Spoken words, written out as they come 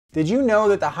Did you know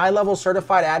that the high-level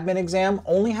certified admin exam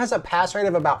only has a pass rate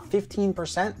of about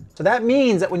 15%? So that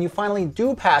means that when you finally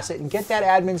do pass it and get that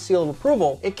admin seal of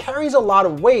approval, it carries a lot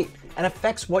of weight and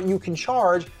affects what you can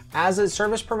charge as a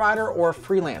service provider or a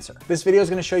freelancer. This video is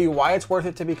going to show you why it's worth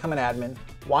it to become an admin,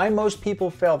 why most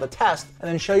people fail the test, and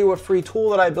then show you a free tool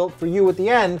that I built for you at the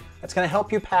end that's going to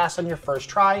help you pass on your first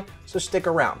try, so stick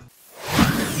around.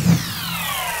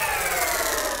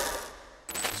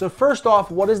 So first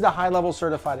off, what is the high-level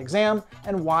certified exam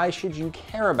and why should you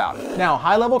care about it? Now,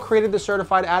 HighLevel created the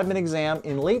certified admin exam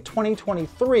in late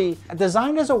 2023 and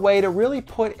designed as a way to really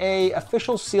put an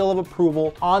official seal of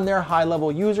approval on their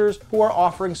high-level users who are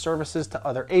offering services to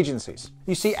other agencies.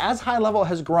 You see, as HighLevel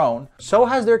has grown, so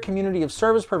has their community of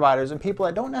service providers and people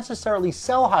that don't necessarily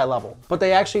sell HighLevel, but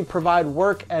they actually provide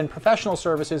work and professional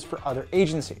services for other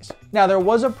agencies. Now, there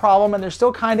was a problem, and there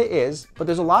still kind of is, but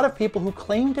there's a lot of people who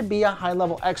claim to be a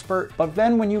high-level expert, but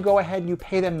then when you go ahead and you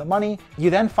pay them the money, you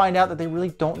then find out that they really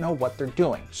don't know what they're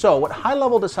doing. So what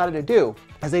HighLevel decided to do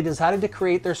is they decided to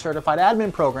create their certified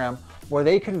admin program where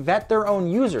they can vet their own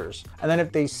users. And then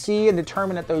if they see and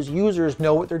determine that those users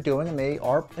know what they're doing and they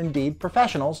are indeed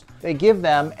professionals, they give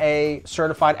them a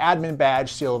certified admin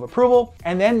badge seal of approval.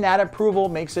 And then that approval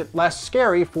makes it less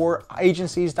scary for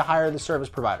agencies to hire the service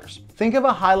providers. Think of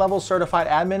a high-level certified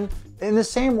admin in the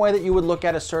same way that you would look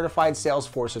at a certified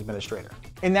Salesforce administrator.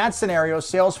 In that scenario,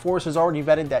 Salesforce has already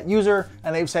vetted that user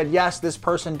and they've said, yes, this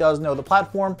person does know the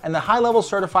platform. And the high-level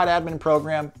certified admin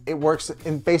program, it works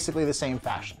in basically the same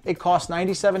fashion. It costs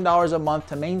 $97 a month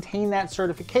to maintain that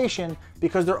certification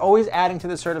because they're always adding to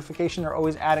the certification. They're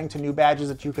always adding to new badges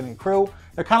that you can accrue.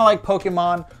 They're kind of like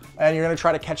Pokemon, and you're going to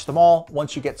try to catch them all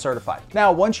once you get certified.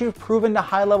 Now, once you've proven to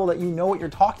HighLevel that you know what you're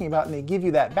talking about and they give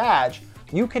you that badge,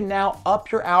 you can now up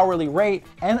your hourly rate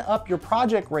and up your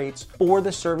project rates for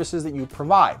the services that you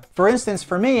provide. For instance,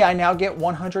 for me, I now get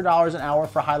 $100 an hour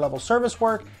for high-level service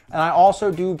work, and I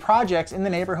also do projects in the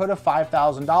neighborhood of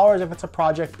 $5,000 if it's a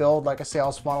project build like a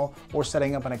sales funnel or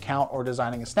setting up an account or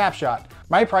designing a snapshot.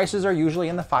 My prices are usually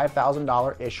in the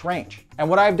 $5,000-ish range. And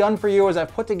what I've done for you is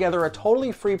I've put together a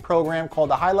totally free program called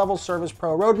the HighLevel Service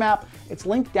Pro Roadmap. It's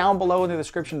linked down below in the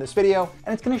description of this video,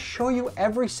 and it's going to show you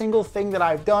every single thing that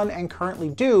I've done and currently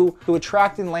do to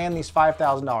attract and land these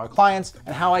 $5,000 clients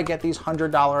and how I get these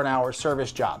 $100 an hour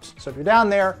service jobs. So if you're down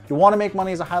there, you want to make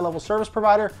money as a high-level service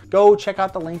provider, go check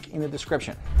out the link in the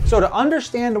description. So to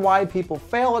understand why people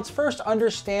fail, let's first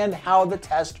understand how the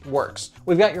test works.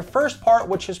 We've got your first part,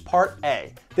 which is part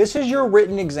A. This is your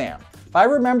written exam. If I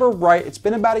remember right, it's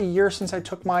been about a year since I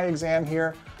took my exam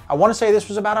here. I want to say this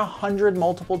was about 100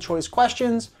 multiple choice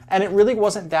questions, and it really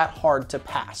wasn't that hard to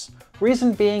pass.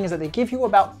 Reason being is that they give you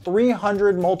about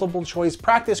 300 multiple choice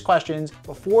practice questions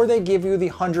before they give you the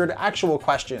 100 actual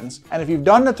questions. And if you've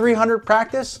done the 300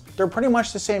 practice, they're pretty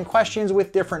much the same questions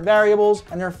with different variables,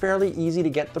 and they're fairly easy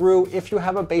to get through if you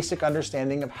have a basic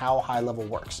understanding of how HighLevel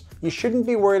works. You shouldn't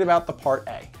be worried about the part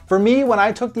A. For me, when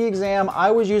I took the exam, I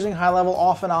was using HighLevel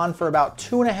off and on for about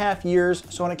 2.5 years.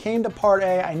 So when it came to part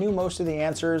A, I knew most of the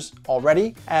answers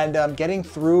already, and getting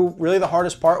through, really the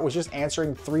hardest part was just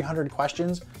answering 300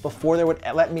 questions before they would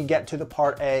let me get to the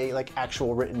part A, like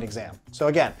actual written exam. So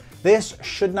again, this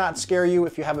should not scare you.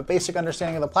 If you have a basic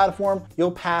understanding of the platform,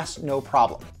 you'll pass no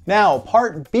problem. Now,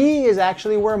 part B is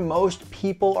actually where most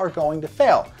people are going to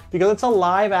fail because it's a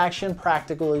live action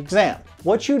practical exam.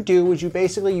 What you do is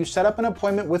you set up an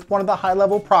appointment with one of the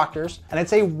high-level proctors, and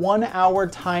it's a 1-hour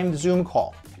timed Zoom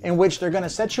call in which they're going to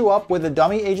set you up with a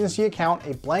dummy agency account,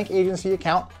 a blank agency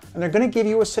account, and they're going to give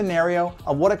you a scenario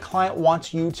of what a client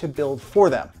wants you to build for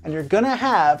them. And you're going to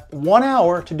have 1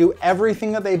 hour to do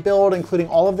everything that they build, including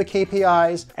all of the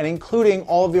KPIs and including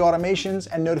all of the automations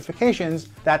and notifications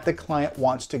that the client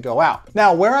wants to go out.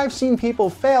 Now, where I've seen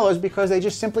people fail is because they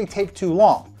just simply take too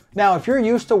long. Now, if you're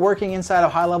used to working inside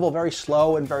of HighLevel very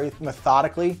slow and very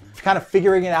methodically, kind of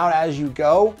figuring it out as you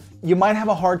go, you might have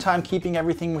a hard time keeping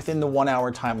everything within the 1 hour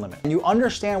time limit. And you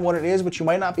understand what it is, but you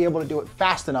might not be able to do it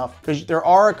fast enough because there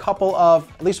are a couple of,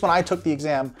 at least when I took the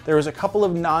exam, there was a couple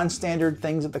of non-standard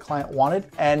things that the client wanted.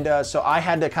 And so I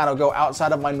had to kind of go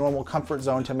outside of my normal comfort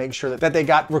zone to make sure that they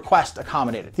got requests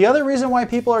accommodated. The other reason why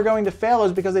people are going to fail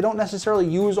is because they don't necessarily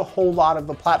use a whole lot of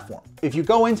the platform. If you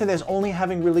go into this only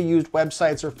having really used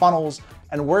websites or funnels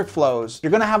and workflows,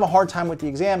 you're gonna have a hard time with the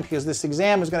exam because this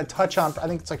exam is gonna touch on, I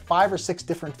think it's like 5 or 6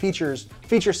 different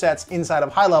feature sets inside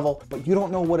of HighLevel, but you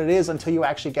don't know what it is until you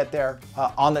actually get there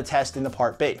on the test in the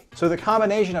part B. So the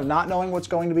combination of not knowing what's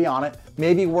going to be on it,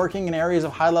 maybe working in areas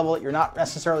of HighLevel that you're not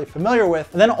necessarily familiar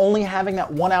with, and then only having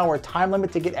that 1 hour time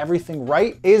limit to get everything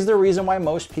right is the reason why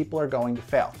most people are going to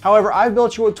fail. However, I've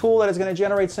built you a tool that is going to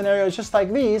generate scenarios just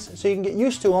like these so you can get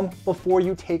used to them before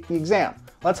you take the exam.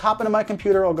 Let's hop into my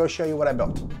computer, I'll go show you what I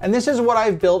built. And this is what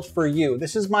I've built for you.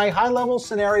 This is my HighLevel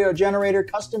Scenario Generator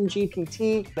custom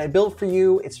GPT that I built for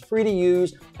you. It's free to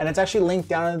use, and it's actually linked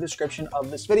down in the description of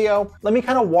this video. Let me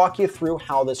kind of walk you through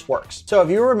how this works. So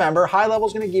if you remember, HighLevel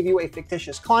is gonna give you a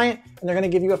fictitious client, and they're gonna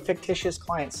give you a fictitious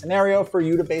client scenario for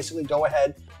you to basically go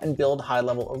ahead and build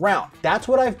HighLevel around. That's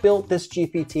what I've built this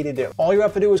GPT to do. All you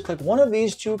have to do is click one of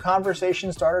these 2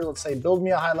 conversation starters. Let's say, build me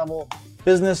a HighLevel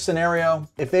business scenario.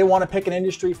 If they want to pick an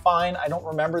industry, fine. I don't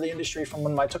remember the industry from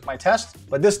when I took my test,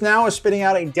 but this now is spitting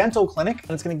out a dental clinic,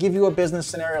 and it's going to give you a business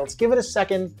scenario. Let's give it a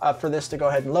second for this to go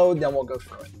ahead and load, then we'll go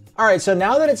through it. All right, so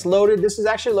now that it's loaded, this is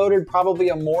actually loaded probably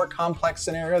a more complex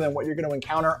scenario than what you're going to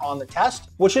encounter on the test,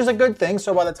 which is a good thing.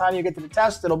 So by the time you get to the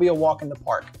test, it'll be a walk in the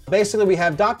park. Basically, we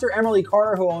have Dr. Emily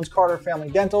Carter, who owns Carter Family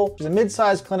Dental. She's a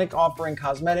mid-sized clinic offering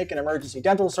cosmetic and emergency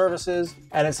dental services.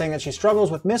 And it's saying that she struggles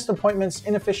with missed appointments,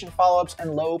 inefficient follow-ups,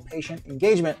 and low patient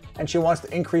engagement. And she wants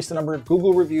to increase the number of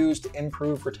Google reviews to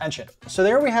improve retention. So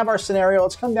there we have our scenario.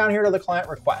 Let's come down here to the client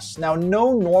requests. Now,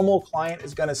 no normal client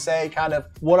is going to say kind of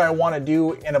what I want to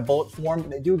do in a bullet form,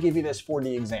 but they do give you this for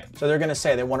the exam. So they're going to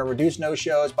say they want to reduce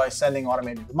no-shows by sending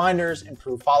automated reminders,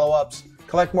 improve follow-ups,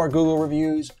 collect more Google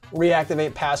reviews,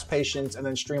 reactivate past patients, and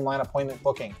then streamline appointment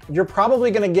booking. You're probably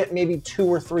going to get maybe 2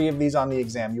 or 3 of these on the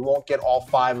exam. You won't get all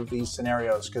 5 of these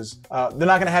scenarios because they're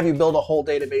not going to have you build a whole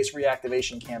database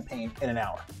reactivation campaign in an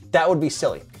hour. That would be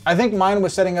silly. I think mine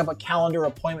was setting up a calendar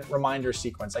appointment reminder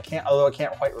sequence. Although I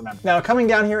can't quite remember. Now, coming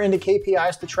down here into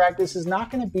KPIs to track, this is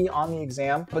not going to be on the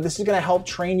exam, but this is going to help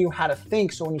train you how to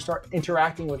think. So when you start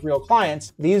interacting with real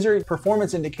clients, these are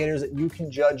performance indicators that you can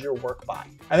judge your work by.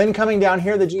 And then coming down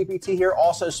here, the GPT here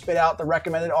also spit out the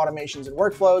recommended automations and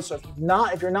workflows. So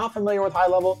if you're not familiar with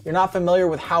HighLevel, you're not familiar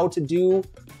with how to do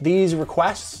these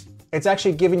requests, it's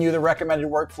actually giving you the recommended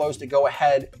workflows to go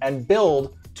ahead and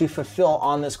build to fulfill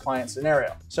on this client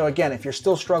scenario. So again, if you're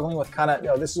still struggling with kind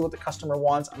of, this is what the customer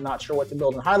wants, I'm not sure what to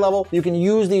build in HighLevel, you can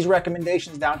use these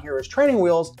recommendations down here as training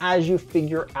wheels as you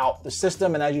figure out the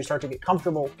system and as you start to get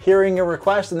comfortable hearing a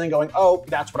request and then going, oh,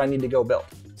 that's what I need to go build.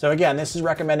 So again, this is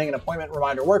recommending an appointment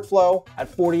reminder workflow at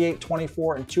 48,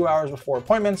 24, and 2 hours before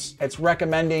appointments. It's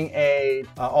recommending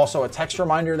also a text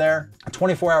reminder there, a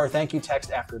 24-hour thank you text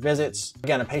after visits.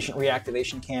 Again, a patient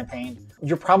reactivation campaign.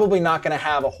 You're probably not going to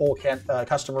have a whole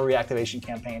customer reactivation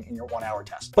campaign in your 1 hour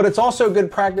test. But it's also good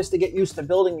practice to get used to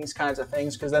building these kinds of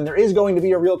things because then there is going to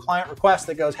be a real client request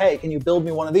that goes, hey, can you build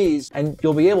me one of these? And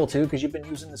you'll be able to because you've been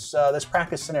using this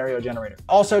practice scenario generator.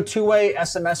 Also, 2-way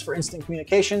SMS for instant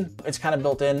communication. It's kind of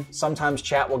built in. Sometimes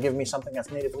chat will give me something that's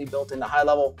natively built into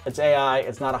HighLevel. It's AI,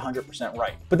 it's not 100%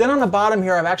 right. But then on the bottom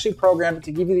here, I've actually programmed it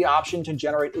to give you the option to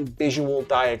generate a visual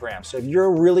diagram. So if you're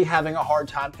really having a hard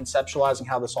time conceptualizing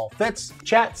how this all fits,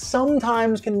 chat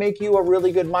sometimes can make you a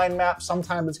really good mind map.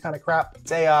 Sometimes it's kind of crap.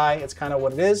 It's AI, it's kind of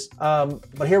what it is.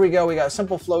 But here we go, we got a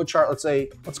simple flow chart.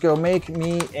 Let's go make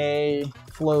me a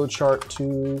flow chart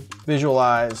to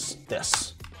visualize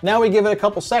this. Now we give it a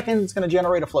couple seconds, it's gonna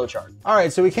generate a flowchart. All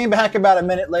right, so we came back about a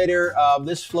minute later.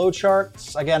 This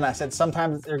flowchart, again, I said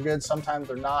sometimes they're good, sometimes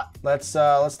they're not. Let's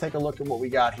take a look at what we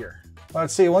got here.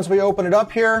 Let's see, once we open it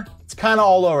up here, it's kind of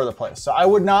all over the place. So I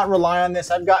would not rely on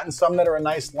this. I've gotten some that are a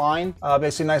nice line,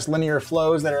 basically nice linear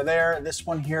flows that are there. This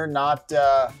one here, not,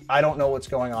 I don't know what's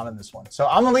going on in this one. So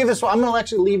I'm gonna leave this one, I'm gonna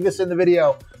actually leave this in the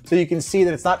video so you can see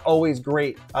that it's not always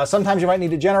great. Sometimes you might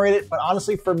need to generate it, but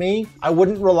honestly for me, I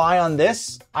wouldn't rely on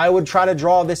this. I would try to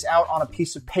draw this out on a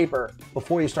piece of paper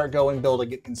before you start going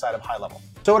building it inside of HighLevel.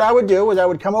 So what I would do is I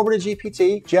would come over to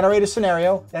GPT, generate a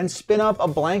scenario, then spin up a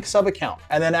blank sub account,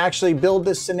 and then actually build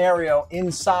this scenario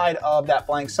inside of that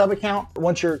blank sub account.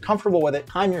 Once you're comfortable with it,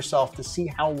 time yourself to see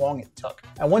how long it took.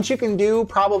 And once you can do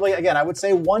probably, again, I would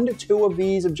say 1 to 2 of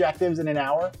these objectives in an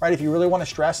hour, right? If you really want to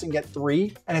stress and get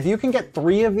 3. And if you can get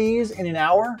 3 of these in an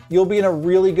hour, you'll be in a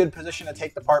really good position to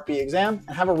take the Part B exam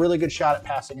and have a really good shot at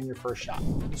passing in your first shot.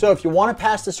 So if you want to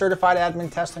pass the certified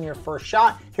admin test on your first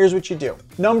shot, here's what you do.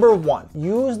 Number 1,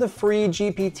 use the free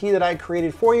GPT that I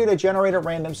created for you to generate a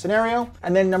random scenario.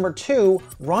 And then number 2,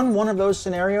 run one of those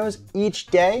scenarios each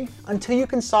day until you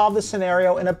can solve the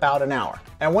scenario in about an hour.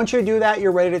 And once you do that,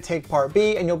 you're ready to take part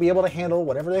B, and you'll be able to handle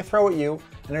whatever they throw at you,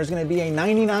 and there's gonna be a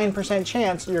 99%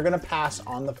 chance you're gonna pass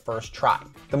on the first try.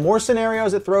 The more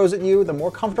scenarios it throws at you, the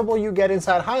more comfortable you get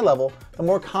inside HighLevel, the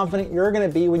more confident you're gonna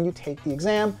be when you take the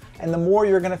exam, and the more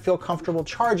you're gonna feel comfortable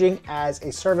charging as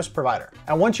a service provider.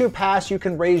 And once you pass, you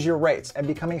can raise your rates and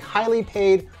become a highly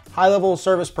paid, high-level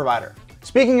service provider.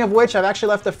 Speaking of which, I've actually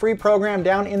left a free program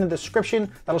down in the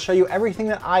description that'll show you everything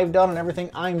that I've done and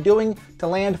everything I'm doing to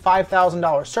land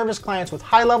 $5,000 service clients with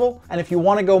HighLevel. And if you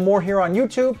want to go more here on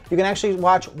YouTube, you can actually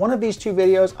watch one of these two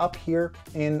videos up here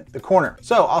in the corner.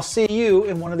 So I'll see you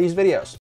in one of these videos.